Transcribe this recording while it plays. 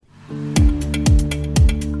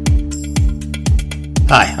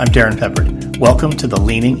Hi, I'm Darren Peppard. Welcome to the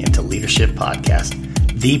Leaning into Leadership podcast,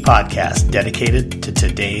 the podcast dedicated to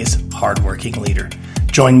today's hardworking leader.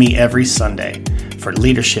 Join me every Sunday for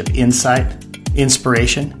leadership insight,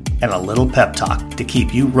 inspiration, and a little pep talk to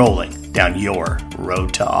keep you rolling down your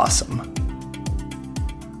road to awesome.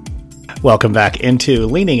 Welcome back into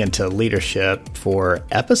Leaning into Leadership for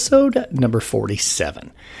episode number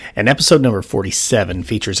 47. And episode number 47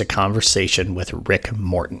 features a conversation with Rick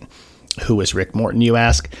Morton. Who is Rick Morton, you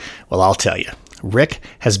ask? Well, I'll tell you. Rick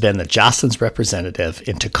has been the Jostens representative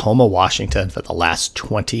in Tacoma, Washington for the last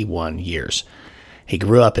 21 years. He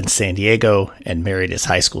grew up in San Diego and married his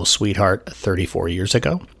high school sweetheart 34 years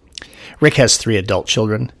ago. Rick has 3 adult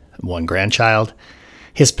children, 1 grandchild.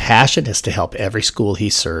 His passion is to help every school he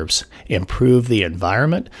serves improve the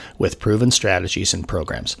environment with proven strategies and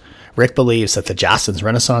programs. Rick believes that the Jostens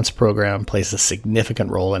Renaissance program plays a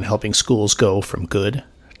significant role in helping schools go from good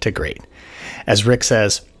to great. As Rick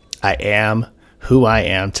says, I am who I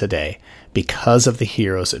am today because of the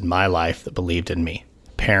heroes in my life that believed in me.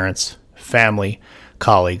 Parents, family,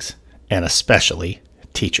 colleagues, and especially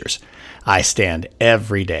teachers. I stand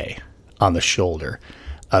every day on the shoulder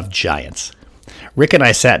of giants. Rick and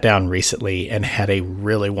I sat down recently and had a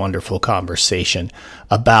really wonderful conversation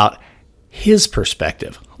about his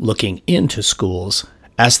perspective looking into schools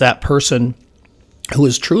as that person who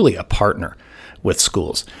is truly a partner with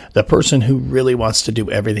schools, the person who really wants to do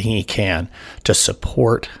everything he can to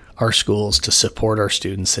support our schools, to support our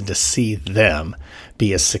students, and to see them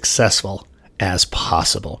be as successful as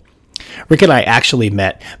possible. Rick and I actually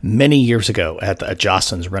met many years ago at the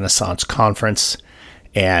Jostens Renaissance Conference,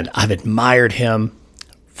 and I've admired him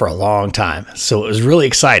for a long time. So it was really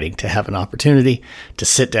exciting to have an opportunity to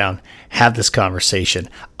sit down, have this conversation.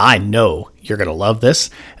 I know you're going to love this,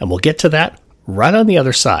 and we'll get to that right on the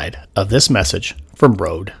other side of this message from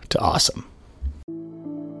Road to Awesome.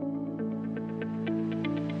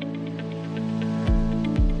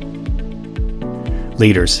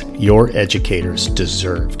 Leaders, your educators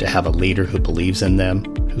deserve to have a leader who believes in them,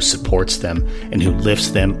 who supports them, and who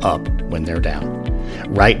lifts them up when they're down.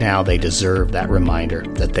 Right now, they deserve that reminder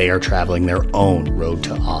that they are traveling their own road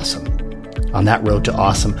to awesome. On that road to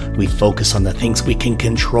awesome, we focus on the things we can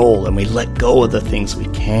control and we let go of the things we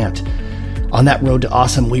can't. On that road to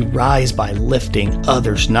awesome, we rise by lifting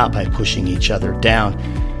others, not by pushing each other down.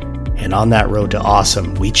 And on that road to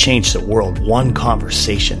awesome, we change the world one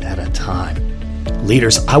conversation at a time.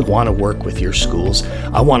 Leaders, I want to work with your schools.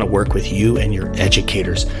 I want to work with you and your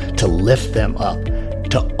educators to lift them up,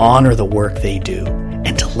 to honor the work they do,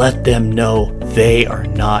 and to let them know they are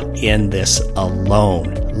not in this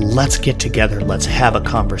alone. Let's get together. Let's have a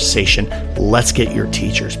conversation. Let's get your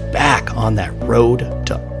teachers back on that road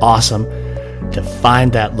to awesome, to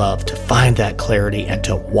find that love, to find that clarity, and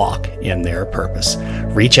to walk in their purpose.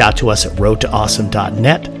 Reach out to us at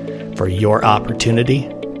roadtoawesome.net for your opportunity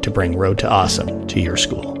to bring Road to Awesome to your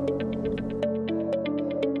school.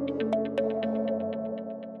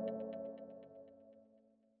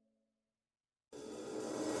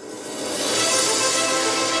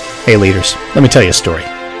 Hey leaders, let me tell you a story.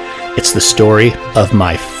 It's the story of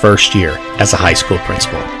my first year as a high school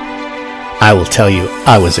principal. I will tell you,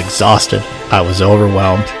 I was exhausted, I was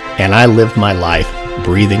overwhelmed, and I lived my life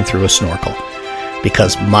breathing through a snorkel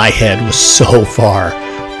because my head was so far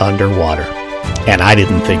underwater, and I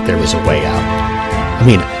didn't think there was a way out. I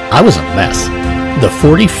mean, I was a mess. The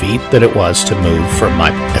 40 feet that it was to move from my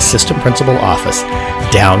assistant principal office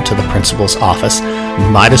down to the principal's office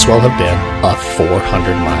might as well have been a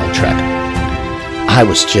 400-mile trek. I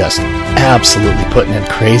was just absolutely putting in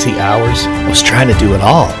crazy hours. I was trying to do it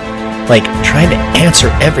all. Like trying to answer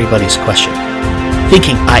everybody's question,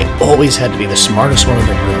 thinking I always had to be the smartest one in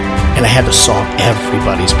the room and I had to solve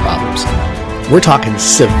everybody's problems. We're talking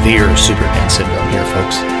severe Superman syndrome here,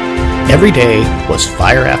 folks. Every day was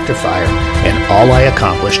fire after fire, and all I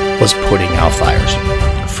accomplished was putting out fires.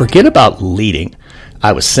 Forget about leading.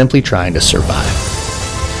 I was simply trying to survive.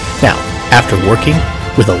 Now, after working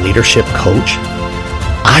with a leadership coach,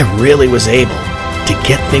 I really was able to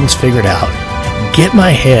get things figured out, get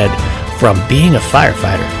my head from being a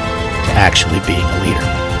firefighter to actually being a leader.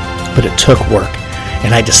 But it took work,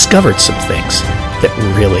 and I discovered some things that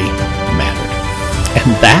really mattered.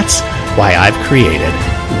 And that's why I've created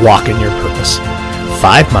Walk in Your Purpose,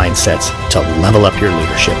 5 Mindsets to Level Up Your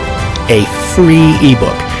Leadership, a free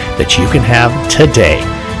ebook that you can have today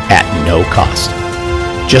at no cost.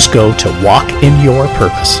 Just go to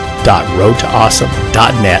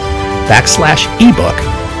walkinyourpurpose.roadtoawesome.net/ebook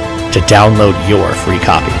to download your free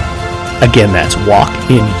copy. Again, that's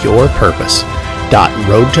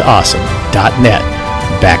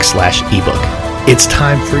walkinyourpurpose.roadtoawesome.net/ebook. It's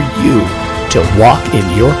time for you to walk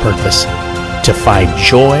in your purpose, to find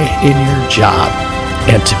joy in your job,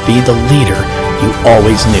 and to be the leader you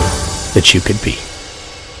always knew that you could be.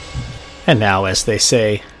 And now, as they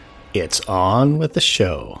say, it's on with the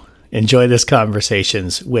show. Enjoy this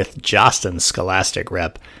conversations with Jostens Scholastic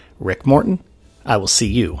Rep, Rick Morton. I will see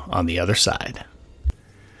you on the other side.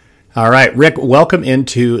 All right, Rick, welcome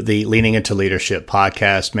into the Leaning into Leadership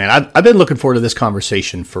podcast, man. I've been looking forward to this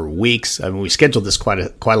conversation for weeks. I mean, we scheduled this quite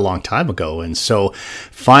a long time ago. And so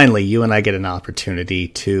finally, you and I get an opportunity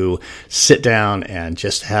to sit down and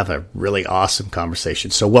just have a really awesome conversation.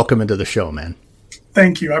 So welcome into the show, man.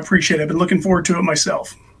 Thank you. I appreciate it. I've been looking forward to it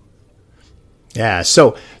myself. Yeah.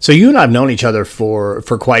 So you and I have known each other for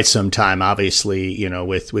quite some time, obviously, you know,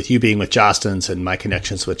 with you being with Jostens and my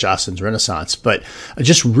connections with Jostens Renaissance. But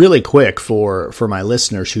just really quick for my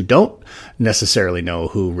listeners who don't necessarily know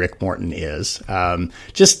who Rick Morton is,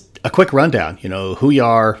 just a quick rundown, you know, who you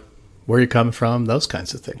are, where you come from, those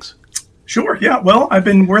kinds of things. Sure. Yeah. Well, I've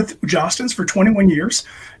been with Jostens for 21 years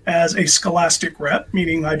as a scholastic rep,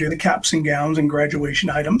 meaning I do the caps and gowns and graduation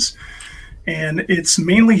items. And it's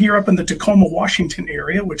mainly here up in the Tacoma, Washington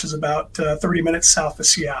area, which is about 30 minutes south of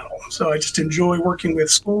Seattle. So I just enjoy working with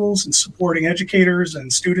schools and supporting educators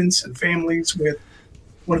and students and families with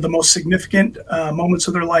one of the most significant moments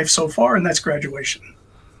of their life so far, and that's graduation.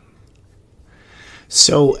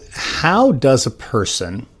 So how does a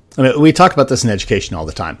person, I mean, we talk about this in education all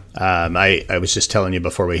the time. I was just telling you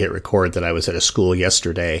before we hit record that I was at a school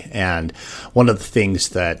yesterday, and one of the things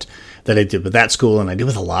that I did with that school, and I do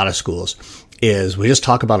with a lot of schools, is we just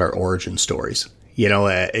talk about our origin stories. You know,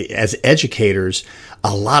 as educators,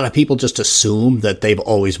 a lot of people just assume that they've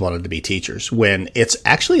always wanted to be teachers, when it's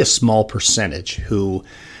actually a small percentage who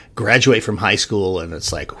graduate from high school and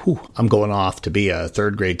it's like, I'm going off to be a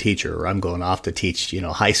third grade teacher, or I'm going off to teach, you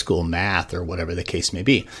know, high school math or whatever the case may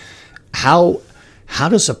be. How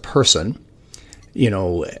does a person, you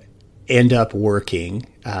know, end up working?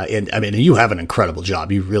 And I mean, you have an incredible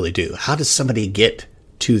job. You really do. How does somebody get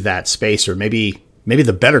to that space? Or maybe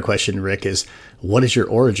the better question, Rick, is what is your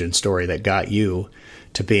origin story that got you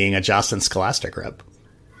to being a Jostens Scholastic Rep?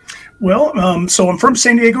 Well, so I'm from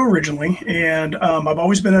San Diego originally, and I've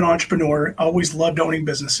always been an entrepreneur. Always loved owning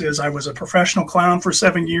businesses. I was a professional clown for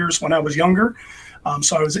 7 years when I was younger.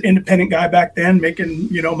 So I was an independent guy back then, making,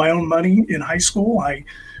 you know, my own money in high school. I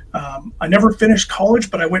never finished college,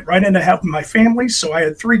 but I went right into having my family. So I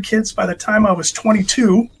had 3 kids by the time I was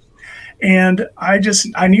 22, and I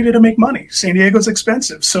needed to make money. San Diego's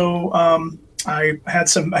expensive. So I had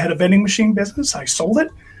a vending machine business. I sold it.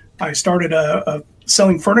 I started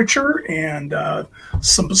selling furniture and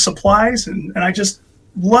some supplies, and I just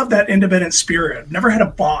love that independent spirit. I've never had a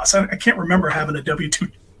boss. I can't remember having a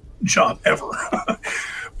W-2 job ever.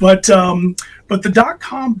 But the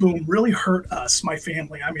dot-com boom really hurt us, my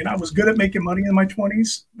family. I mean, I was good at making money in my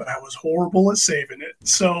 20s, but I was horrible at saving it.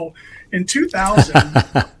 So in 2000,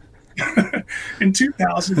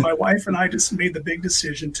 my wife and I just made the big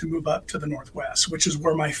decision to move up to the Northwest, which is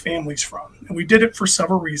where my family's from. And we did it for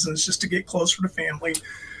several reasons, just to get closer to family.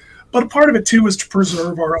 But a part of it, too, was to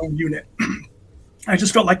preserve our own unit. I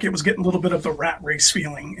just felt like it was getting a little bit of the rat race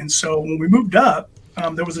feeling. And so when we moved up,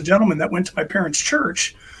 there was a gentleman that went to my parents'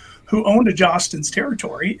 church who owned a Jostens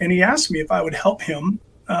territory, and he asked me if I would help him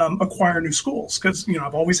acquire new schools, because, you know,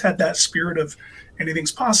 I've always had that spirit of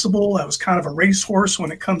anything's possible. I was kind of a racehorse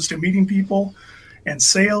when it comes to meeting people and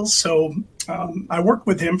sales. So I worked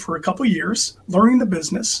with him for a couple of years, learning the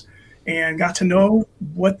business, and got to know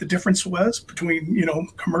what the difference was between, you know,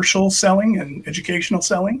 commercial selling and educational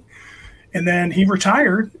selling. And then he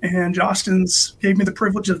retired, and Jostens gave me the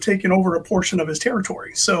privilege of taking over a portion of his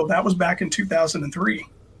territory. So that was back in 2003.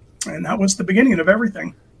 And that was the beginning of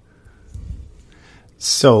everything.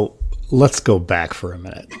 So let's go back for a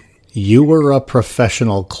minute. You were a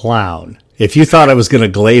professional clown. If you thought I was going to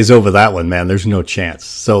glaze over that one, man, there's no chance.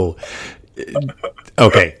 So,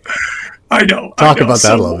 okay. I know. Talk about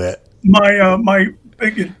that a little bit. My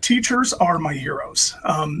teachers are my heroes.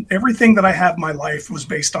 Everything that I have in my life was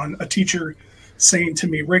based on a teacher saying to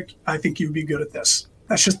me, Rick, I think you'd be good at this.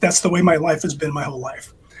 That's the way my life has been my whole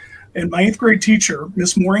life. And my 8th grade teacher,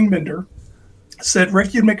 Miss Maureen Bender, said,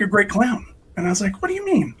 Rick, you'd make a great clown. And I was like, what do you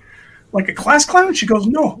mean? Like a class clown? She goes,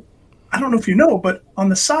 no, I don't know if you know, but on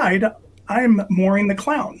the side, I'm Maureen the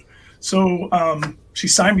clown. So she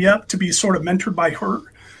signed me up to be sort of mentored by her.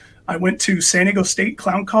 I went to San Diego State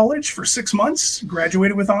Clown College for 6 months,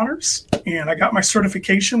 graduated with honors, and I got my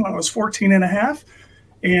certification when I was 14 and a half.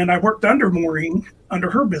 And I worked under Maureen, under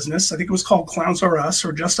her business. I think it was called Clowns R Us,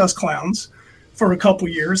 or Just Us Clowns, for a couple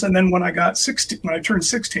years. And then when I turned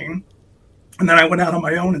 16, And then I went out on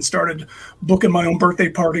my own and started booking my own birthday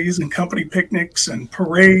parties and company picnics and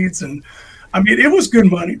parades. And I mean, it was good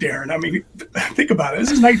money, Darren. I mean, think about it.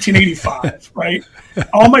 This is 1985, right?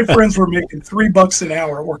 All my friends were making $3 an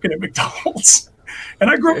hour working at McDonald's. And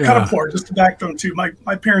I grew up kind of poor, just to backbone too.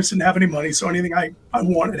 My parents didn't have any money, so anything I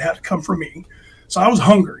wanted had to come from me. So I was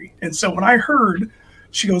hungry. And so when I heard,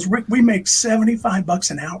 she goes, Rick, we make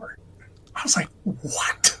 $75 an hour. I was like,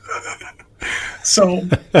 what? So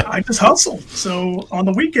I just hustled. So on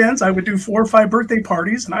the weekends, I would do 4 or 5 birthday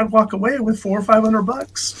parties, and I'd walk away with $400 or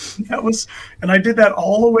 $500. And I did that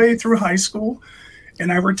all the way through high school.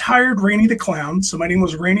 And I retired Rainy the Clown. So my name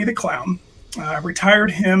was Rainy the Clown. I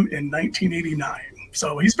retired him in 1989.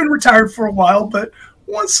 So he's been retired for a while, but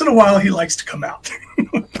once in a while he likes to come out.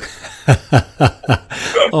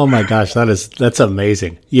 Oh my gosh, that's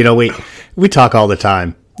amazing. You know, we talk all the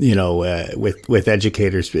time, you know, with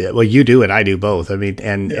educators. Well, you do and I do both. I mean,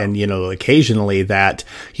 and you know, occasionally that,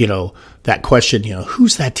 you know, that question, you know,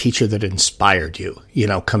 who's that teacher that inspired you, you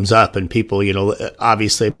know, comes up, and people, you know,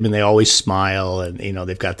 obviously, I mean, they always smile, and, you know,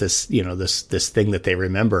 they've got this, you know, this thing that they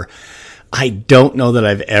remember. I don't know that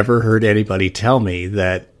I've ever heard anybody tell me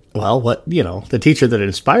that, well, what, you know, the teacher that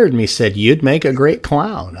inspired me said you'd make a great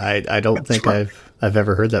clown. I don't think right. I've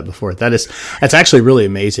ever heard that before. That's actually really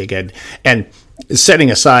amazing. And setting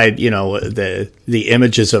aside, you know, the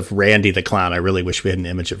images of Randy the Clown, I really wish we had an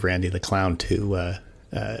image of Randy the Clown to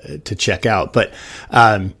check out. But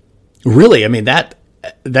really, I mean,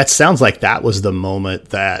 that sounds like that was the moment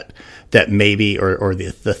that maybe, or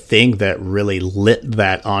the thing that really lit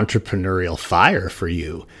that entrepreneurial fire for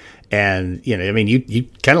you. And, you know, I mean, you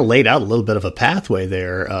kind of laid out a little bit of a pathway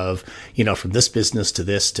there of, you know, from this business to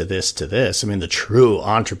this, to this, to this. I mean, the true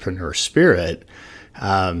entrepreneur spirit,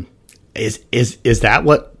 is that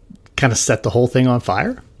what kind of set the whole thing on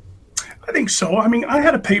fire? I think so. I mean, I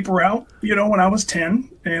had a paper route, you know, when I was 10,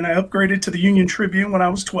 and I upgraded to the Union Tribune when I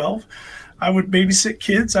was 12. I would babysit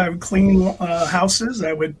kids. I would clean houses.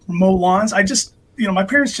 I would mow lawns. I just, you know, my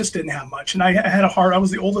parents just didn't have much. And I had a heart. I was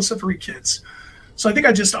the oldest of 3 kids. So I think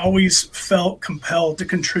I just always felt compelled to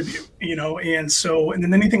contribute, you know. And so, and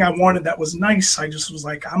then anything I wanted that was nice, I just was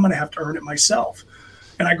like, I'm going to have to earn it myself.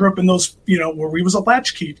 And I grew up in those, you know, where we was a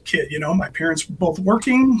latchkey kid, you know. My parents were both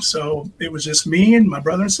working. So it was just me and my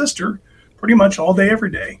brother and sister pretty much all day,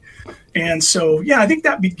 every day. And so, yeah, I think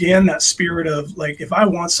that began that spirit of like, if I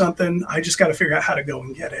want something, I just got to figure out how to go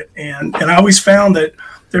and get it. And I always found that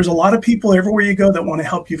there's a lot of people everywhere you go that want to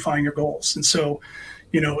help you find your goals. And so,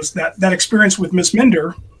 you know, it was that experience with Miss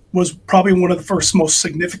Minder was probably one of the first most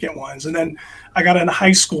significant ones. And then I got into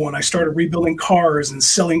high school and I started rebuilding cars and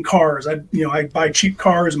selling cars. I'd buy cheap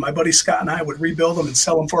cars, and my buddy Scott and I would rebuild them and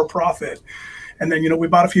sell them for a profit. And then, you know, we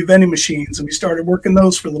bought a few vending machines and we started working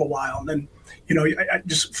those for a little while. And then, you know, I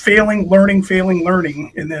just failing,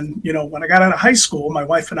 learning. And then, you know, when I got out of high school, my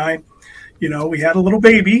wife and I, you know, we had a little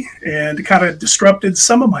baby, and it kind of disrupted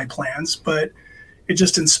some of my plans, but it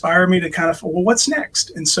just inspired me to kind of, well, what's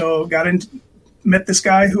next? And so met this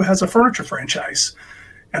guy who has a furniture franchise.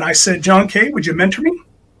 And I said, John K., would you mentor me?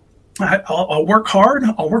 I'll work hard.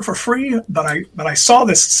 I'll work for free. But I saw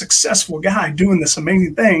this successful guy doing this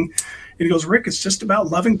amazing thing. And he goes, Rick, it's just about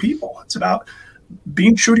loving people. It's about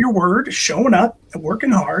being true to your word, showing up and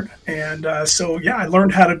working hard. And so, yeah, I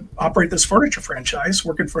learned how to operate this furniture franchise,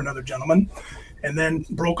 working for another gentleman, and then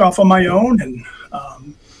broke off on my own. And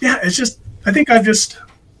yeah, it's just, I think I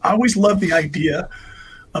always loved the idea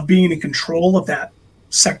of being in control of that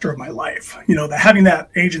sector of my life, you know, having that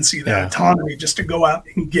agency, that autonomy just to go out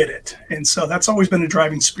and get it. And so that's always been a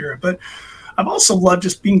driving spirit. But I've also loved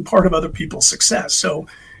just being part of other people's success. So,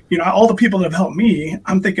 you know, all the people that have helped me,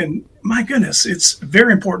 I'm thinking, my goodness, it's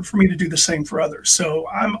very important for me to do the same for others. So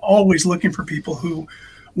I'm always looking for people who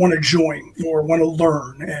want to join or want to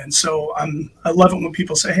learn. And so I love it when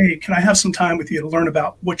people say, hey, can I have some time with you to learn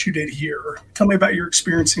about what you did here? Or tell me about your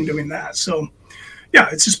experience in doing that. So yeah,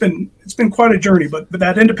 it's been quite a journey, but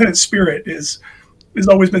that independent spirit has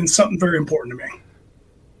always been something very important to me.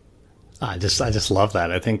 I just love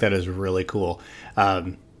that. I think that is really cool.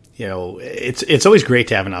 You know, it's always great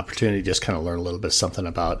to have an opportunity to just kind of learn a little bit of something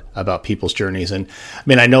about people's journeys. And I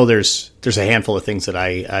mean, I know there's a handful of things that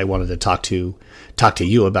I wanted to talk to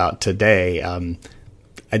you about today.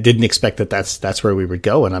 I didn't expect that's where we would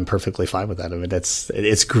go, and I'm perfectly fine with that. I mean,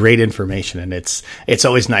 it's great information, and it's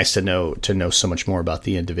always nice to know so much more about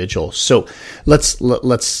the individual. So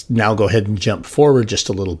let's now go ahead and jump forward just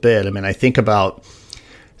a little bit. I mean, I think about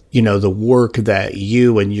the work that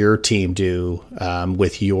you and your team do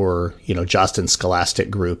with your, Jostin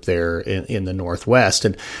Scholastic group there in the Northwest.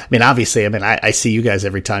 And I mean, obviously, I see you guys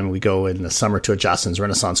every time we go in the summer to a Jostin's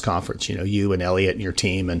Renaissance Conference, you and Elliot and your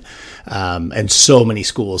team and so many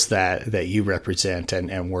schools that you represent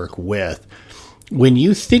and work with. When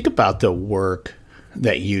you think about the work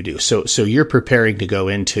that you do, so you're preparing to go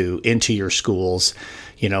into your schools,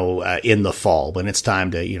 in the fall when it's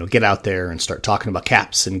time to, get out there and start talking about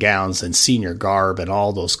caps and gowns and senior garb and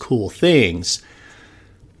all those cool things.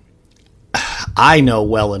 I know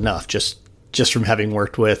well enough, just from having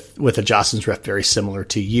worked with a Jostin's rep very similar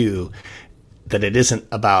to you, that it isn't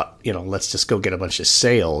about, let's just go get a bunch of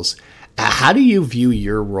sales. How do you view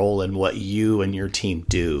your role in what you and your team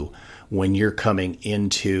do when you're coming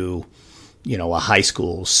into, a high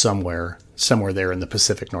school somewhere there in the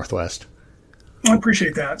Pacific Northwest? I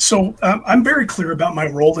appreciate that. So I'm very clear about my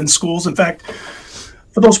role in schools. In fact,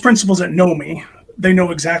 for those principals that know me, they know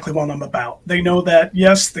exactly what I'm about. They know that,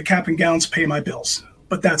 yes, the cap and gowns pay my bills,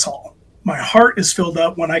 but that's all. My heart is filled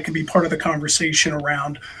up when I can be part of the conversation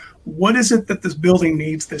around what is it that this building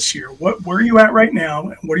needs this year? Where are you at right now?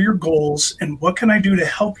 And what are your goals? And what can I do to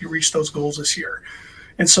help you reach those goals this year?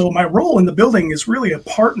 And so my role in the building is really a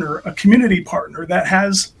partner, a community partner that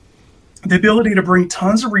has the ability to bring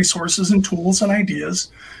tons of resources and tools and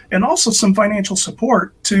ideas, and also some financial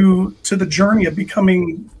support to the journey of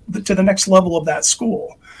becoming to the next level of that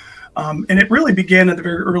school. And it really began in the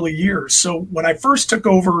very early years. So when I first took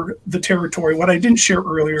over the territory, what I didn't share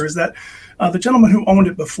earlier is that the gentleman who owned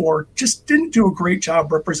it before just didn't do a great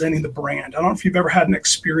job representing the brand. I don't know if you've ever had an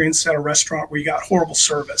experience at a restaurant where you got horrible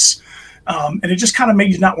service, and it just kind of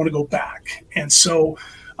made you not want to go back. And so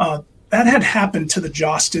that had happened to the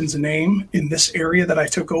Jostin's name in this area that I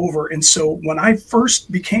took over. And so when I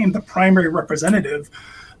first became the primary representative,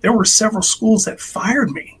 there were several schools that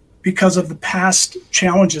fired me because of the past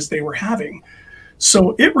challenges they were having.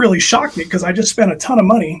 So it really shocked me because I just spent a ton of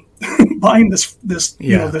money buying this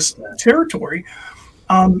territory.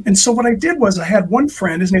 And so what I did was I had one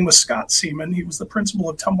friend, his name was Scott Seaman. He was the principal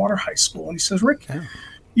of Tumwater High School. And he says, Rick,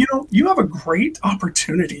 you have a great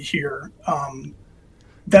opportunity here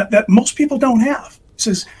that most people don't have. He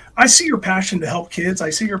says, I see your passion to help kids.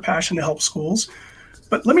 I see your passion to help schools.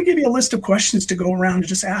 But let me give you a list of questions to go around and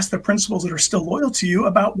just ask the principals that are still loyal to you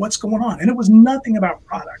about what's going on. And it was nothing about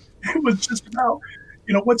product. It was just about,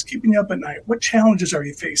 what's keeping you up at night? What challenges are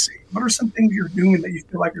you facing? What are some things you're doing that you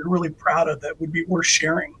feel like you're really proud of that would be worth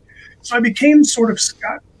sharing? So I became sort of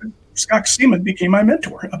Scott Seaman became my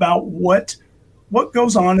mentor about what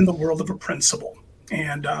goes on in the world of a principal.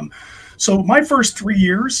 And so my first 3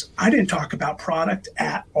 years, I didn't talk about product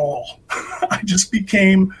at all. I just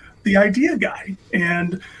became the idea guy.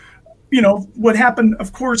 And, what happened,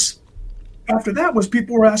 of course, after that was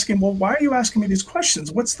people were asking, well, why are you asking me these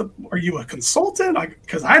questions? Are you a consultant?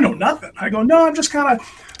 Because I know nothing. I go, no, I'm just kind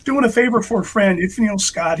of doing a favor for a friend. If you know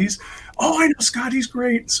Scott, I know Scott, he's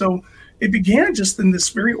great. So it began just in this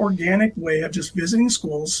very organic way of just visiting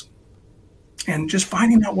schools and just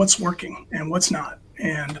finding out what's working and what's not.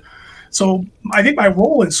 And so I think my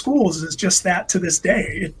role in schools is just that to this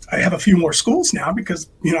day. I have a few more schools now because,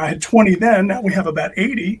 I had 20 then, now we have about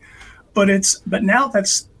 80, but now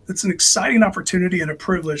that's an exciting opportunity and a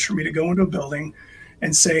privilege for me to go into a building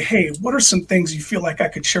and say, hey, what are some things you feel like I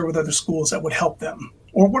could share with other schools that would help them?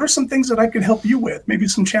 Or what are some things that I could help you with? Maybe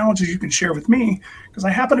some challenges you can share with me, because I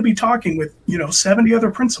happen to be talking with, 70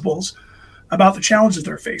 other principals about the challenges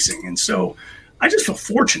they're facing. And so I just feel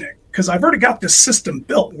fortunate because I've already got this system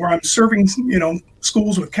built where I'm serving,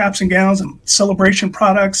 schools with caps and gowns and celebration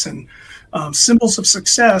products and symbols of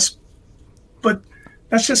success. But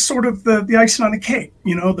that's just sort of the icing on the cake.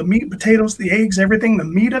 The meat, potatoes, the eggs, everything. The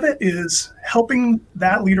meat of it is helping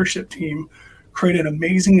that leadership team create an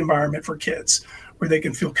amazing environment for kids where they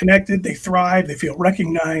can feel connected, they thrive, they feel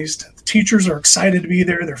recognized. The teachers are excited to be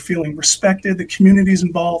there. They're feeling respected. The community's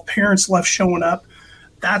involved. Parents love showing up.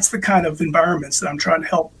 That's the kind of environments that I'm trying to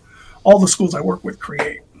help all the schools I work with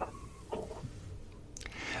create.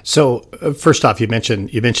 So first off, you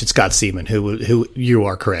mentioned Scott Seaman, who you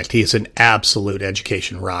are correct. He's an absolute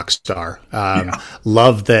education rock star.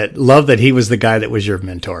 Love that he was the guy that was your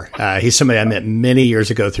mentor. He's somebody I met many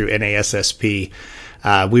years ago through NASSP.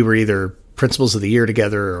 We were either principals of the year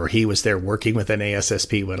together, or he was there working with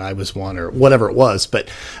NASSP when I was one, or whatever it was. But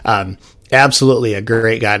absolutely a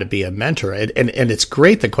great guy to be a mentor. And it's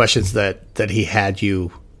great the questions that he had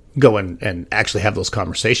you go and actually have those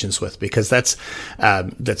conversations with, because that's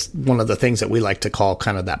one of the things that we like to call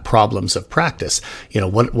kind of that problems of practice.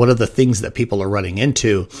 What are the things that people are running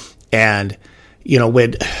into? And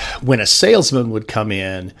when a salesman would come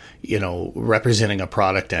in, representing a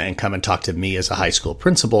product and come and talk to me as a high school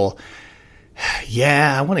principal,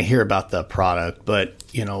 yeah, I want to hear about the product, but,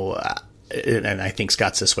 and I think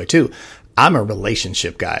Scott's this way too. I'm a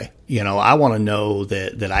relationship guy. I want to know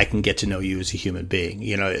that I can get to know you as a human being.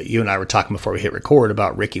 You and I were talking before we hit record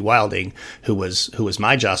about Ricky Wilding, who was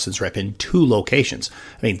my Jostens rep in 2 locations.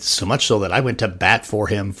 I mean, so much so that I went to bat for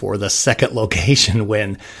him for the second location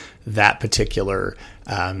when that particular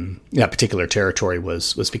territory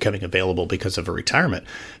was becoming available because of a retirement.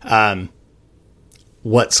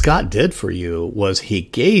 What Scott did for you was he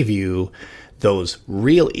gave you those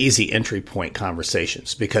real easy entry point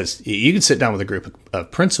conversations, because you can sit down with a group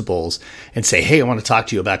of principals and say, hey, I want to talk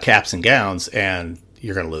to you about caps and gowns, and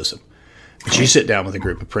you're going to lose them. But you sit down with a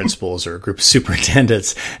group of principals or a group of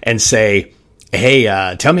superintendents and say, hey,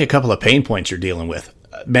 tell me a couple of pain points you're dealing with.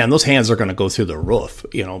 Man, those hands are going to go through the roof,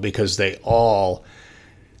 because they all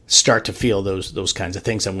start to feel those kinds of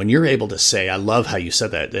things. And when you're able to say, I love how you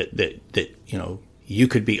said that you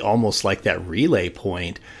could be almost like that relay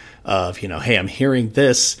point of, hey, I'm hearing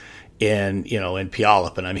this in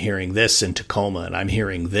Puyallup, and I'm hearing this in Tacoma, and I'm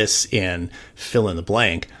hearing this in fill in the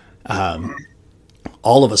blank.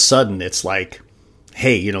 All of a sudden it's like,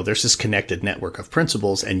 hey, there's this connected network of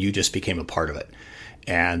principals, and you just became a part of it.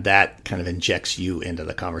 And that kind of injects you into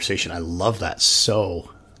the conversation. I love that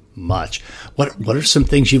so much. What are some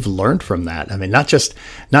things you've learned from that? I mean, not just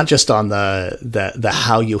on the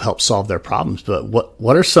how you help solve their problems, but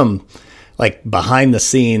what are some like behind the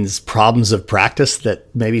scenes problems of practice that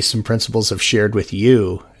maybe some principals have shared with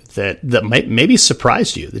you that might maybe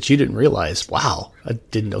surprised you, that you didn't realize, wow, I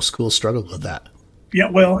didn't know schools struggled with that? Yeah,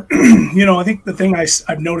 well, I think the thing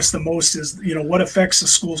I've noticed the most is, what affects the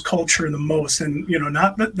school's culture the most. And,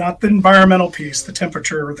 not the environmental piece, the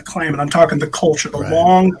temperature or the climate. I'm talking the culture. The Right.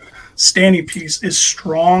 long standing piece is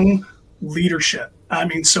strong leadership. I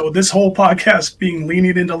mean, so this whole podcast being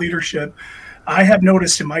leaning into leadership, I have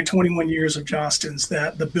noticed in my 21 years of Jostens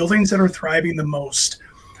that the buildings that are thriving the most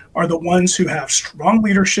are the ones who have strong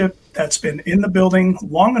leadership that's been in the building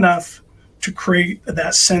long enough to create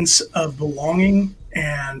that sense of belonging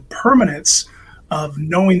and permanence of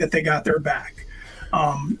knowing that they got their back.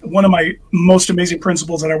 One of my most amazing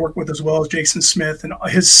principals that I work with as well is Jason Smith, and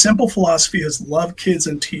his simple philosophy is love kids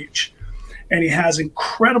and teach. And he has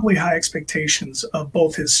incredibly high expectations of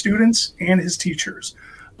both his students and his teachers.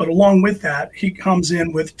 But along with that, he comes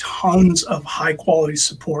in with tons of high quality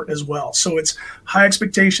support as well. So it's high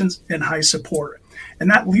expectations and high support. And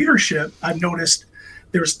that leadership, I've noticed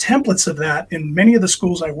there's templates of that in many of the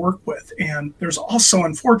schools I work with. And there's also,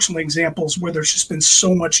 unfortunately, examples where there's just been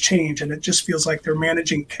so much change and it just feels like they're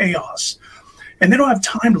managing chaos. And they don't have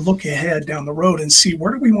time to look ahead down the road and see,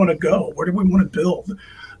 where do we want to go? Where do we want to build?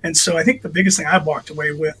 And so I think the biggest thing I've walked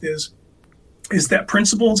away with is that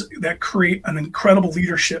principals that create an incredible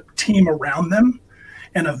leadership team around them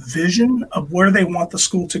and a vision of where they want the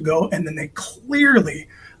school to go. And then they clearly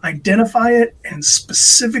identify it and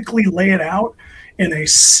specifically lay it out in a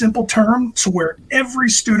simple term to where every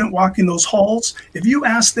student walking those halls, if you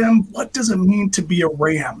ask them, what does it mean to be a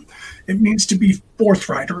Ram? It means to be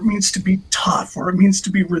forthright, or it means to be tough, or it means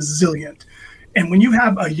to be resilient. And when you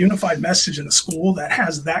have a unified message in a school that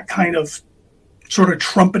has that kind of sort of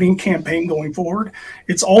trumpeting campaign going forward,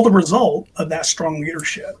 it's all the result of that strong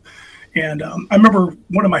leadership. And I remember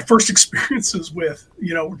one of my first experiences with,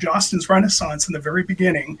 Jostens Renaissance in the very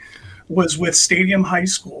beginning was with Stadium High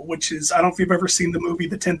School, which is, I don't know if you've ever seen the movie,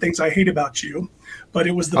 The 10 Things I Hate About You, but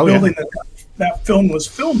it was the building that film was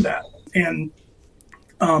filmed at. And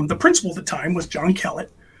the principal at the time was John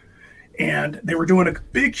Kellett, and they were doing a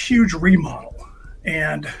big, huge remodel.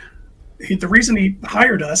 And the reason he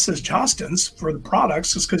hired us as Jostens for the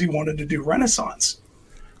products is because he wanted to do Renaissance.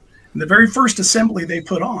 And the very first assembly they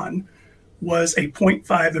put on was a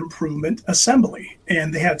 0.5 improvement assembly.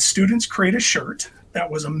 And they had students create a shirt that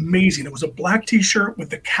was amazing. It was a black t-shirt with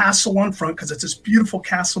the castle on front, because it's this beautiful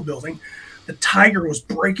castle building. The tiger was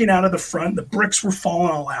breaking out of the front. The bricks were falling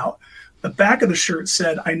all out. The back of the shirt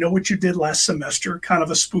said, I know what you did last semester, kind of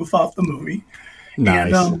a spoof off the movie.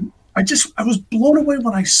 Nice. And I was blown away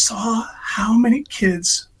when I saw how many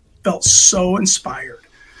kids felt so inspired.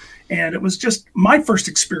 And it was just my first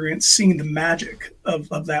experience seeing the magic of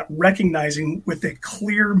that, recognizing with a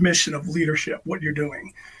clear mission of leadership what you're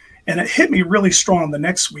doing. And it hit me really strong the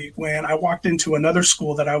next week when I walked into another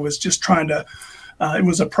school that I was just trying to, it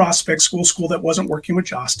was a prospect school that wasn't working with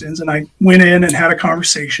Jostens. And I went in and had a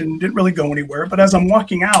conversation, didn't really go anywhere. But as I'm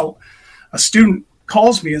walking out, a student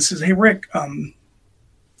calls me and says, hey, Rick,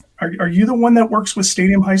 are you the one that works with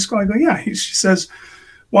Stadium High School? I go, yeah. She says,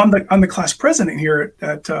 Well, I'm the class president here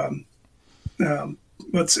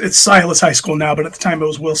it's Silas High School now, but at the time it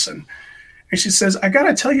was Wilson. And she says, I got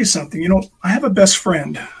to tell you something. I have a best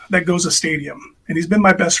friend that goes to Stadium, and he's been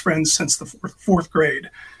my best friend since the fourth grade.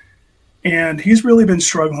 And he's really been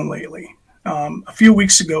struggling lately. A few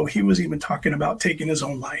weeks ago, he was even talking about taking his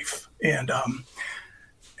own life. And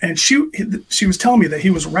she was telling me that he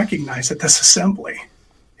was recognized at this assembly.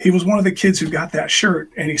 He was one of the kids who got that shirt,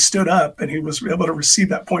 and he stood up and he was able to receive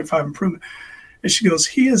that 0.5 improvement. And she goes,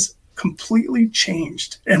 he is completely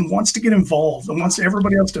changed and wants to get involved and wants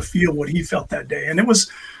everybody else to feel what he felt that day. And it was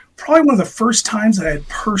probably one of the first times that I had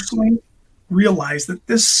personally realized that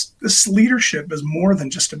this leadership is more than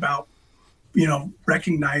just about,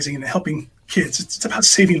 recognizing and helping kids. It's about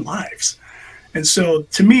saving lives. And so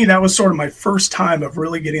to me, that was sort of my first time of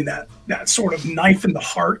really getting that sort of knife in the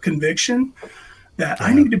heart conviction that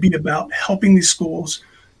I need to be about helping these schools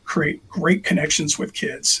create great connections with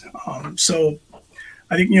kids. So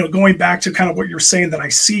I think, going back to kind of what you're saying that I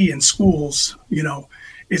see in schools,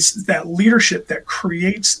 it's that leadership that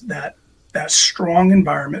creates that strong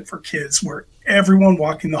environment for kids where everyone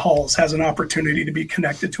walking the halls has an opportunity to be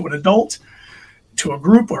connected to an adult, to a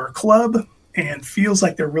group or a club, and feels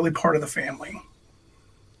like they're really part of the family.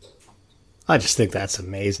 I just think that's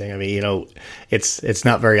amazing. I mean, it's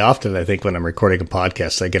not very often, I think, when I'm recording a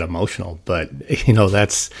podcast, I get emotional, but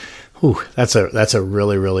that's a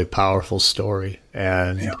really, really powerful story.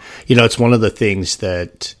 And, it's one of the things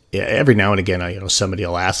that every now and again, somebody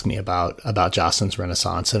will ask me about Jocelyn's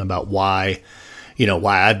Renaissance and about why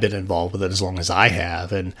I've been involved with it as long as I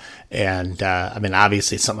have. And I mean,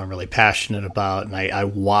 obviously it's something I'm really passionate about, and I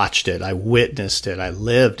watched it, I witnessed it, I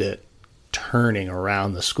lived it, turning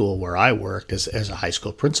around the school where I worked as a high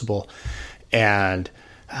school principal. And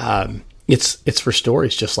it's for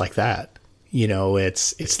stories just like that.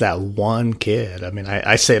 It's that one kid. I mean,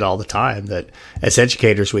 I say it all the time that as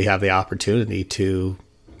educators, we have the opportunity to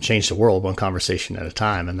change the world one conversation at a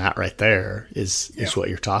time. And that right there is what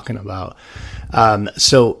you're talking about.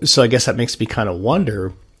 So I guess that makes me kind of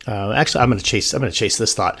wonder, actually, I'm going to chase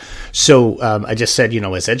this thought. So I just said,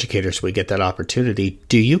 as educators, we get that opportunity.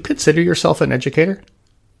 Do you consider yourself an educator?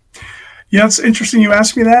 Yeah, it's interesting you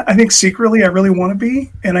asked me that. I think secretly I really want to be.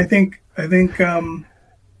 And I think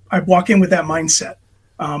I walk in with that mindset.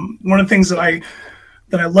 One of the things that I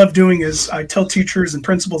love doing is I tell teachers and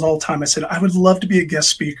principals all the time, I said, I would love to be a guest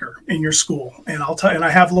speaker in your school. And and I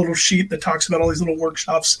have a little sheet that talks about all these little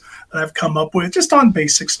workshops that I've come up with just on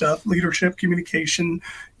basic stuff, leadership, communication,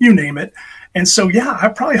 you name it. And so, I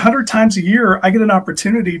probably 100 times a year, I get an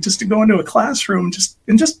opportunity just to go into a classroom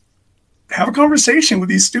and just have a conversation with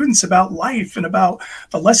these students about life and about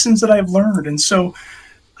the lessons that I've learned. And so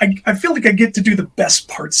I feel like I get to do the best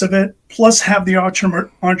parts of it, plus have the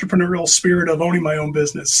entrepreneurial spirit of owning my own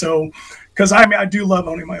business. So, because I do love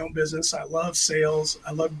owning my own business. I love sales.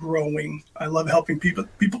 I love growing. I love helping people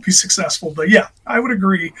be successful. But I would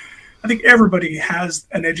agree. I think everybody has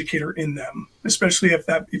an educator in them, especially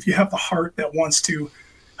if you have the heart that wants to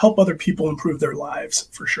help other people improve their lives,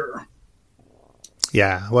 for sure.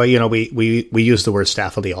 Yeah. Well, we use the word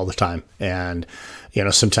staffaldy all the time. And,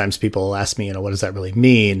 sometimes people will ask me, what does that really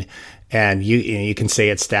mean? And you can say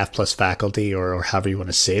it's staff plus faculty or however you want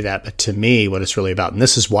to say that. But to me, what it's really about, and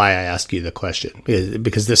this is why I asked you the question,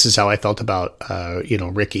 because this is how I felt about,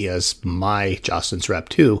 Ricky as my Jocelyn's rep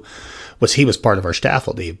too, was he was part of our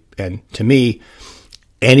staffaldy. And to me,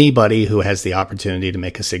 anybody who has the opportunity to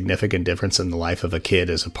make a significant difference in the life of a kid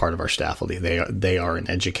is a part of our staffaldy. They are an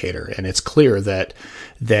educator. And it's clear that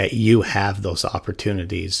you have those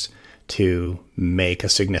opportunities to make a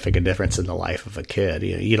significant difference in the life of a kid.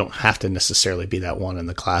 You don't have to necessarily be that one in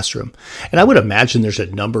the classroom. And I would imagine there's a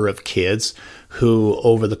number of kids who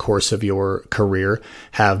over the course of your career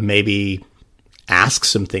have maybe asked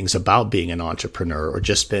some things about being an entrepreneur or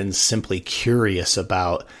just been simply curious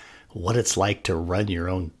about what it's like to run your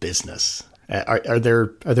own business. Are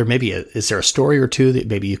there is there a story or two that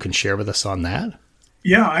maybe you can share with us on that?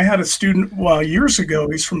 Yeah, I had a student years ago.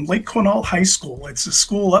 He's from Lake Quinault High School. It's a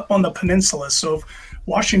school up on the peninsula. So if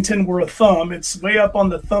Washington were a thumb, it's way up on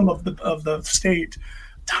the thumb of the state.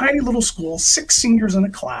 Tiny little school, 6 seniors in a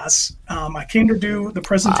class. I came to do the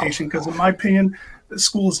presentation because, in my opinion, the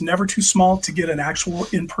school is never too small to get an actual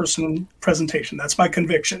in-person presentation. That's my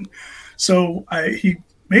conviction. So he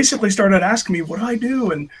basically started asking me, what do I do?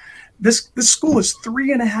 And this school is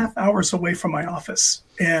 3.5 hours away from my office.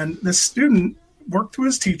 And this student worked through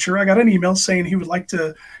his teacher. I got an email saying he would like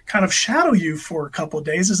to kind of shadow you for a couple of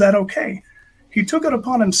days. Is that okay? He took it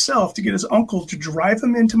upon himself to get his uncle to drive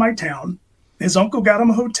them into my town His uncle got him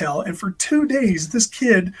a hotel, and for 2 days, this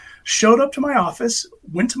kid showed up to my office,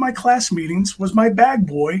 went to my class meetings, was my bag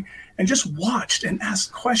boy, and just watched and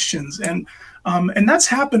asked questions. And that's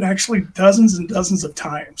happened actually dozens and dozens of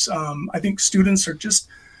times. I think students are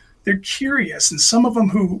they're curious, and some of them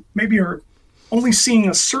who maybe are only seeing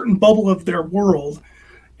a certain bubble of their world,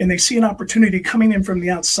 and they see an opportunity coming in from the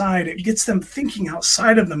outside, it gets them thinking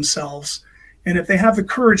outside of themselves. And if they have the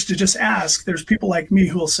courage to just ask, there's people like me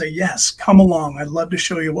who will say, yes, come along. I'd love to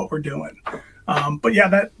show you what we're doing. But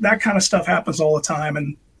yeah, that kind of stuff happens all the time.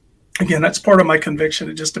 And again, that's part of my conviction.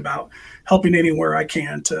 It's just about helping anywhere I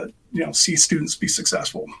can to, see students be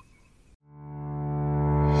successful.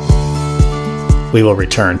 We will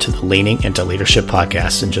return to the Leaning into Leadership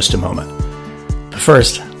podcast in just a moment. But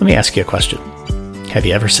first, let me ask you a question. Have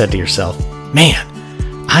you ever said to yourself, man,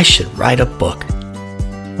 I should write a book?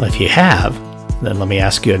 Well, if you have, then let me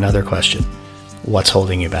ask you another question. What's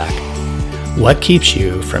holding you back? What keeps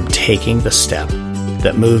you from taking the step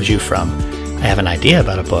that moves you from, I have an idea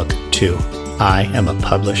about a book, to, I am a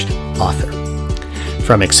published author?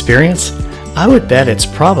 From experience, I would bet it's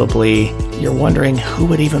probably you're wondering who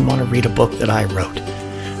would even want to read a book that I wrote.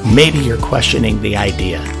 Maybe you're questioning the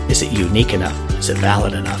idea. Is it unique enough? Is it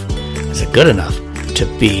valid enough? Is it good enough to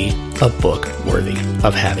be a book worthy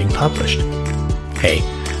of having published? Hey,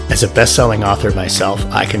 as a best-selling author myself,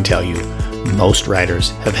 I can tell you most writers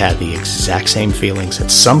have had the exact same feelings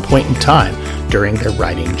at some point in time during their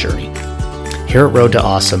writing journey. Here at Road to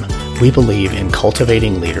Awesome, we believe in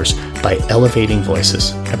cultivating leaders by elevating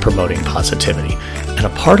voices and promoting positivity. And a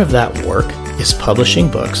part of that work is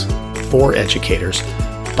publishing books for educators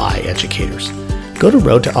by educators. Go to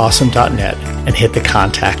roadtoawesome.net and hit the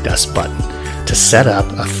Contact Us button to set up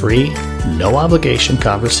a free, no-obligation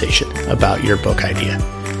conversation about your book idea.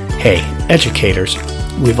 Hey, educators,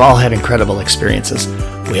 we've all had incredible experiences.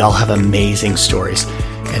 We all have amazing stories,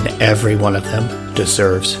 and every one of them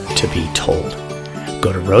deserves to be told.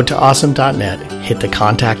 Go to roadtoawesome.net, hit the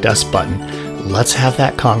Contact Us button. Let's have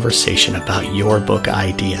that conversation about your book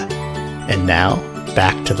idea. And now,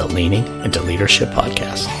 back to the Leaning into Leadership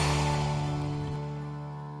podcast.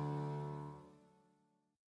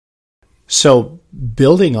 So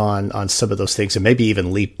building on some of those things, and maybe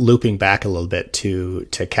even looping back a little bit to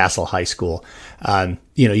Castle High School,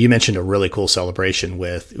 you mentioned a really cool celebration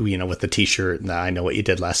with the T-shirt, and I know what you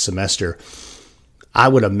did last semester. I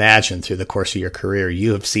would imagine through the course of your career,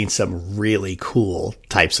 you have seen some really cool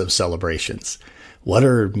types of celebrations. What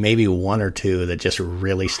are maybe one or two that just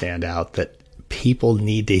really stand out that people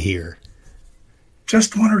need to hear?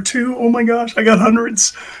 Just one or two? Oh my gosh, I got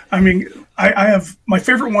hundreds. I mean, I have my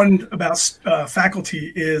favorite one about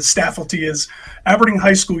faculty is Aberdeen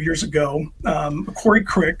High School years ago. Corey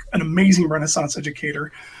Crick, an amazing Renaissance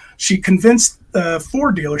educator, she convinced the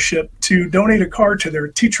Ford dealership to donate a car to their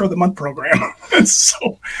Teacher of the Month program. And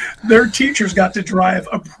so their teachers got to drive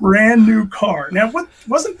a brand new car. Now, it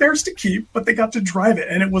wasn't theirs to keep, but they got to drive it.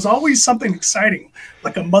 And it was always something exciting,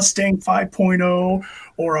 like a Mustang 5.0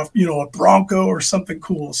 or a Bronco or something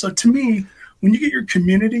cool. So to me, when you get your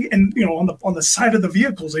community and, on the side of the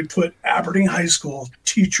vehicles, they put Aberdeen High School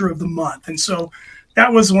Teacher of the Month. And so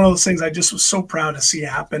that was one of those things I just was so proud to see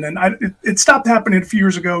happen. And it stopped happening a few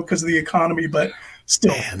years ago because of the economy, but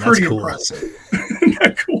still pretty cool. Impressive. Isn't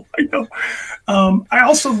that cool? I know. I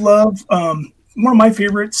also love one of my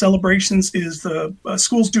favorite celebrations is the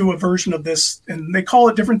schools do a version of this, and they call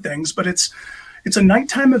it different things, but it's a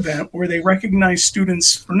nighttime event where they recognize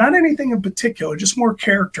students for not anything in particular, just more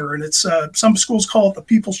character. And it's some schools call it the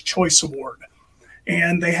People's Choice Award.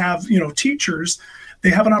 And they have, teachers, they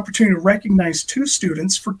have an opportunity to recognize two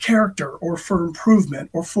students for character or for improvement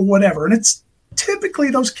or for whatever. And it's typically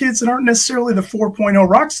those kids that aren't necessarily the 4.0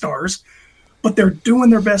 rock stars, but they're doing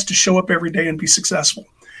their best to show up every day and be successful.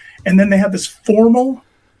 And then they have this formal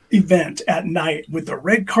event at night with the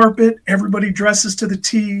red carpet. Everybody dresses to the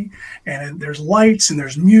T, and there's lights and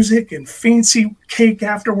there's music and fancy cake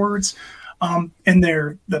afterwards. And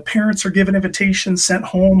the parents are given invitations sent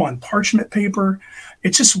home on parchment paper.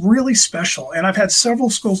 It's just really special. And I've had several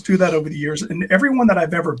schools do that over the years. And everyone that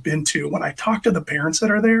I've ever been to, when I talk to the parents that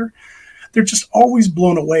are there, they're just always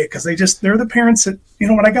blown away because they're the parents that,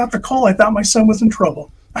 when I got the call, I thought my son was in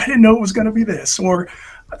trouble. I didn't know it was going to be this, or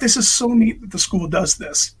this is so neat that the school does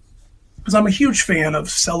this. Because I'm a huge fan of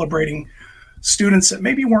celebrating students that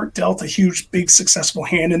maybe weren't dealt a huge, big, successful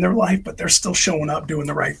hand in their life, but they're still showing up doing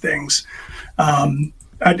the right things.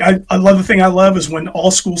 I love the thing I love is when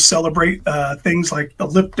all schools celebrate things like the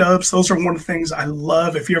lip dubs. Those are one of the things I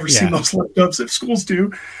love. If you ever seen those lip dubs that schools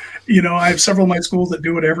do, I have several of my schools that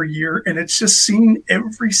do it every year, and it's just seeing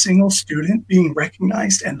every single student being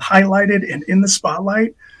recognized and highlighted and in the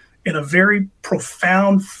spotlight in a very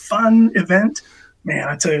profound, fun event. Man,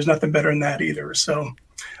 I tell you, there's nothing better than that either. So,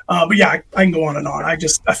 but yeah, I can go on and on. I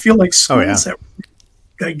feel like schools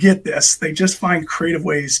that get this, they just find creative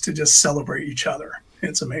ways to just celebrate each other.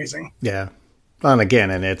 It's amazing. Yeah. And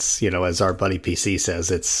again, and it's, as our buddy PC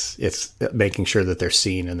says, it's making sure that they're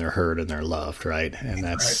seen and they're heard and they're loved. Right. And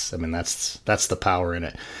that's, right. That's the power in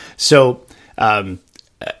it. So,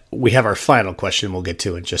 we have our final question we'll get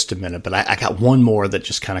to in just a minute, but I got one more that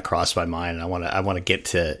just kind of crossed my mind, and I want to get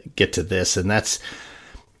to this. And that's,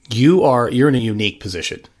 you're in a unique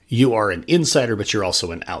position. You are an insider, but you're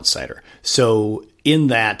also an outsider. So in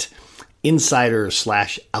that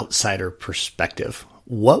insider/outsider perspective,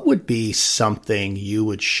 what would be something you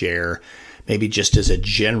would share, maybe just as a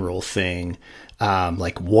general thing,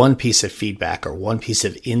 like one piece of feedback or one piece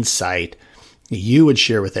of insight you would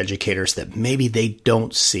share with educators that maybe they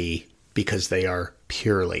don't see because they are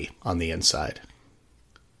purely on the inside?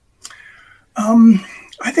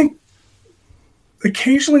 I think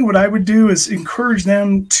occasionally what I would do is encourage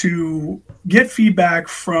them to get feedback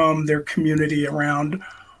from their community around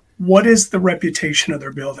what is the reputation of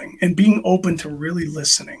their building, and being open to really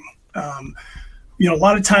listening. A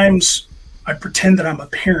lot of times I pretend that I'm a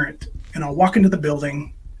parent, and I'll walk into the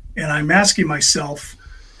building and I'm asking myself,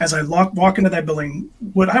 as I walk into that building,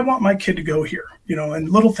 would I want my kid to go here? And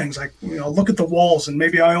little things like, look at the walls, and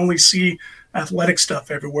maybe I only see athletic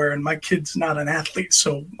stuff everywhere, and my kid's not an athlete.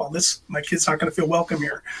 So, my kid's not going to feel welcome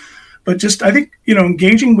here. But just, I think,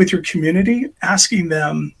 engaging with your community, asking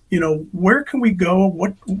them, where can we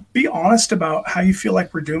go? Be honest about how you feel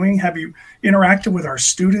like we're doing. Have you interacted with our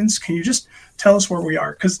students? Can you just tell us where we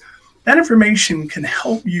are? Because that information can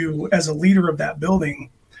help you as a leader of that building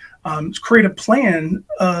create a plan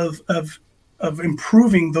of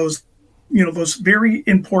improving those very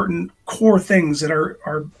important core things that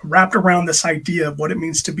are wrapped around this idea of what it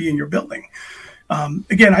means to be in your building.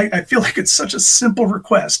 Again, I feel like it's such a simple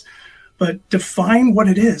request, but define what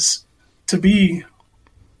it is to be,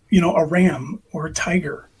 a ram or a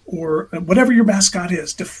tiger or whatever your mascot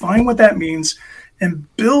is. Define what that means and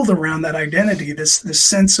build around that identity, this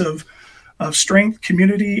sense of strength,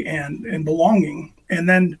 community, and belonging. And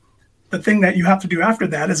then the thing that you have to do after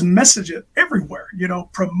that is message it everywhere,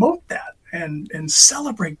 promote that and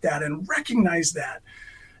celebrate that and recognize that.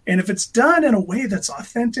 And if it's done in a way that's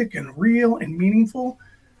authentic and real and meaningful,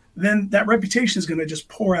 then that reputation is going to just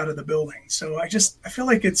pour out of the building. So I feel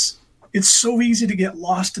like it's so easy to get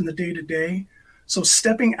lost in the day-to-day. So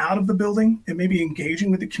stepping out of the building and maybe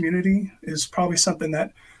engaging with the community is probably something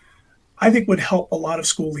that I think would help a lot of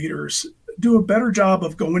school leaders do a better job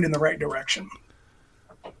of going in the right direction.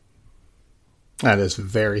 That is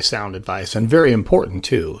very sound advice and very important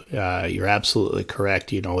too. You're absolutely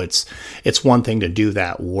correct. It's one thing to do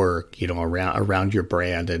that work, around your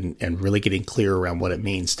brand and really getting clear around what it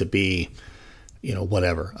means to be,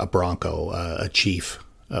 whatever, a Bronco, a Chief,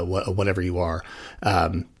 whatever you are.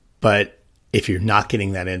 But if you're not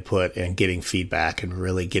getting that input and getting feedback and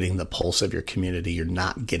really getting the pulse of your community, you're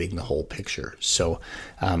not getting the whole picture. So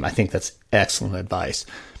I think that's excellent advice.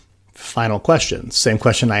 Final question. Same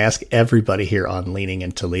question I ask everybody here on Leaning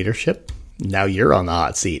Into Leadership. Now you're on the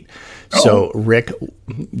hot seat. Oh. So, Rick,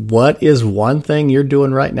 what is one thing you're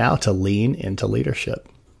doing right now to lean into leadership?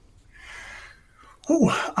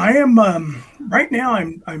 Oh, I am right now.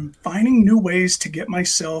 I'm finding new ways to get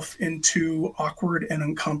myself into awkward and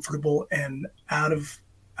uncomfortable and out of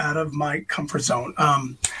my comfort zone.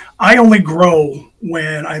 I only grow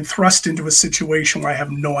when I'm thrust into a situation where I have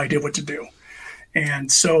no idea what to do.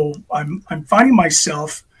 And so I'm finding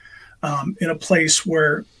myself in a place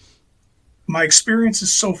where my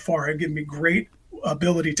experiences so far have given me great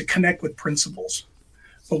ability to connect with principals.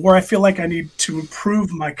 But where I feel like I need to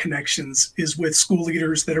improve my connections is with school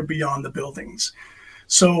leaders that are beyond the buildings.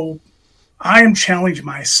 So I am challenging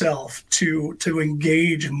myself to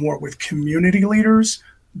engage more with community leaders,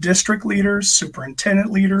 district leaders,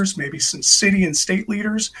 superintendent leaders, maybe some city and state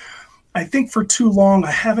leaders. I think for too long,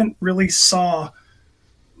 I haven't really saw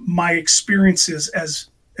my experiences as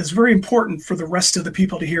very important for the rest of the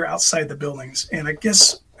people to hear outside the buildings. And I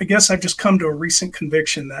guess I've just come to a recent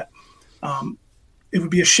conviction that it would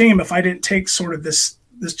be a shame if I didn't take sort of this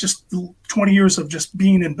just 20 years of just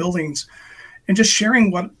being in buildings and just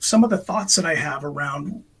sharing some of the thoughts that I have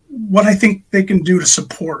around what I think they can do to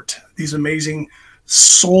support these amazing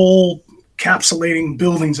soul encapsulating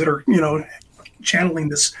buildings that are, channeling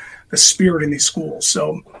the spirit in these schools.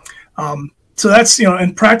 So that's,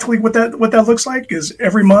 and practically what that looks like is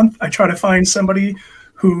every month I try to find somebody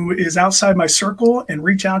who is outside my circle and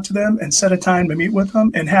reach out to them and set a time to meet with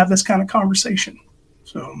them and have this kind of conversation.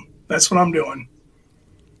 So that's what I'm doing.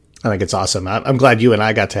 I think it's awesome. I'm glad you and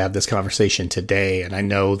I got to have this conversation today. And I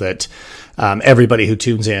know that everybody who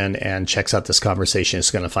tunes in and checks out this conversation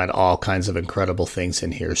is going to find all kinds of incredible things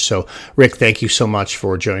in here. So, Rick, thank you so much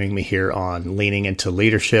for joining me here on Leaning into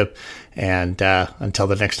Leadership. And until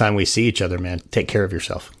the next time we see each other, man, take care of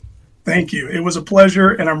yourself. Thank you. It was a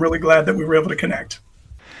pleasure, and I'm really glad that we were able to connect.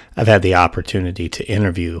 I've had the opportunity to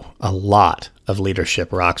interview a lot of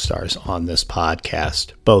leadership rock stars on this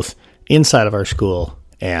podcast, both inside of our school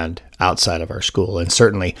and outside of our school. And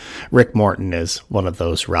certainly Rick Morton is one of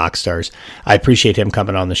those rock stars. I appreciate him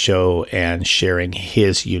coming on the show and sharing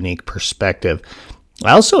his unique perspective.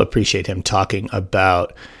 I also appreciate him talking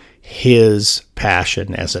about his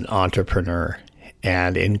passion as an entrepreneur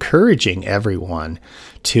and encouraging everyone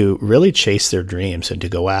to really chase their dreams and to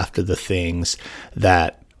go after the things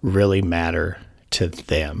that really matter to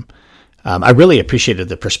them. I really appreciated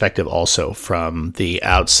the perspective also from the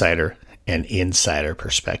outsider and insider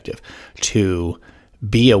perspective, to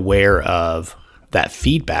be aware of that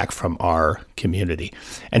feedback from our community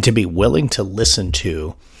and to be willing to listen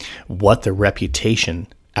to what the reputation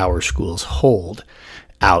our schools hold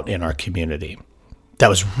out in our community. That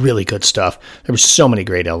was really good stuff. There were so many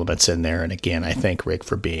great elements in there. And again, I thank Rick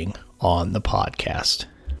for being on the podcast.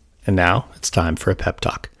 And now it's time for a pep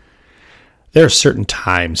talk. There are certain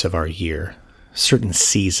times of our year, certain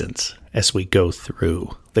seasons as we go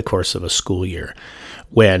through the course of a school year,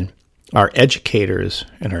 when our educators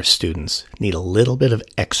and our students need a little bit of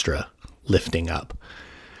extra lifting up.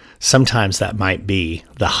 Sometimes that might be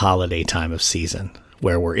the holiday time of season,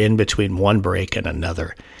 where we're in between one break and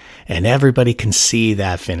another, and everybody can see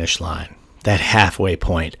that finish line, that halfway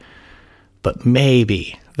point, but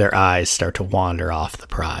maybe their eyes start to wander off the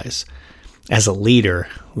prize. As a leader,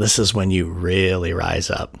 this is when you really rise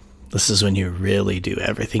up. This is when you really do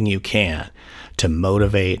everything you can to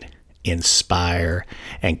motivate, inspire,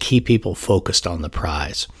 and keep people focused on the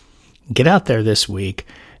prize. Get out there this week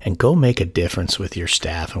and go make a difference with your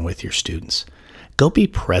staff and with your students. Go be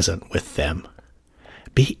present with them.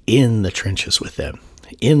 Be in the trenches with them,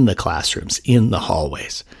 in the classrooms, in the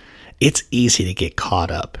hallways. It's easy to get caught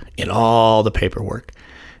up in all the paperwork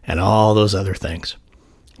and all those other things.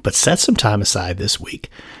 But set some time aside this week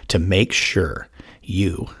to make sure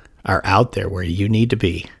you are out there where you need to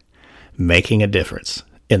be, making a difference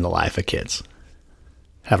in the life of kids.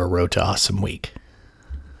 Have a Road to Awesome week.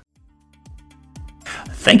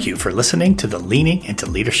 Thank you for listening to the Leaning into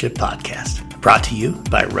Leadership podcast, brought to you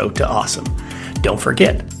by Road to Awesome. Don't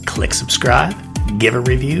forget, click subscribe, give a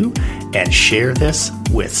review, and share this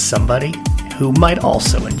with somebody who might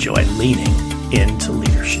also enjoy leaning into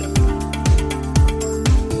leadership.